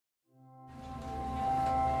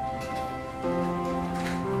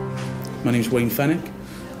My name is Wayne Feneck.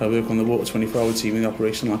 I work on the Water 24-hour team in the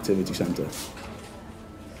Operational Activity Centre.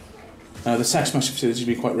 The text message facility has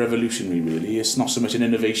been quite revolutionary, really. It's not so much an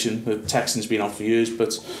innovation. Texting's been out for years,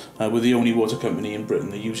 but we're the only water company in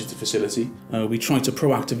Britain that uses the facility. We try to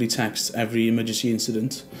proactively text every emergency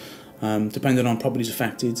incident, depending on properties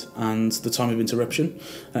affected and the time of interruption.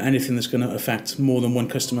 Anything that's going to affect more than one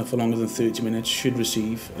customer for longer than 30 minutes should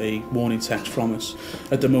receive a warning text from us.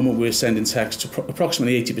 At the moment, we're sending text to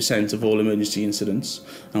approximately 80% of all emergency incidents,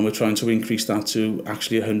 and we're trying to increase that to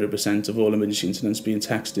actually 100% of all emergency incidents being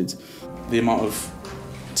texted. The amount of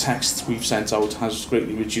texts we've sent out has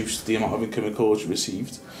greatly reduced the amount of incoming calls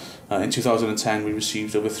received. In 2010 we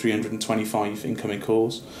received over 325 incoming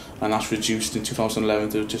calls, and that's reduced in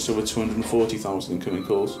 2011 to just over 240,000 incoming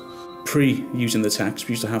calls. Pre-using the text,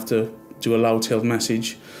 we used to have to do a loud-tailed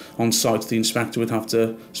message on site. The inspector would have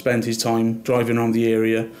to spend his time driving around the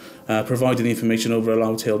area, providing the information over a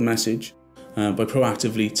loud-tailed message. By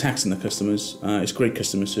proactively texting the customers, it's great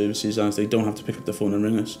customer services, as they don't have to pick up the phone and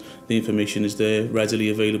ring us. The information is there, readily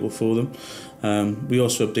available for them. We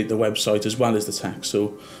also update the website as well as the text,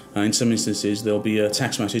 so in some instances there'll be a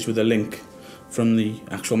text message with a link from the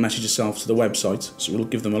actual message itself to the website, so it'll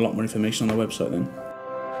give them a lot more information on the website then.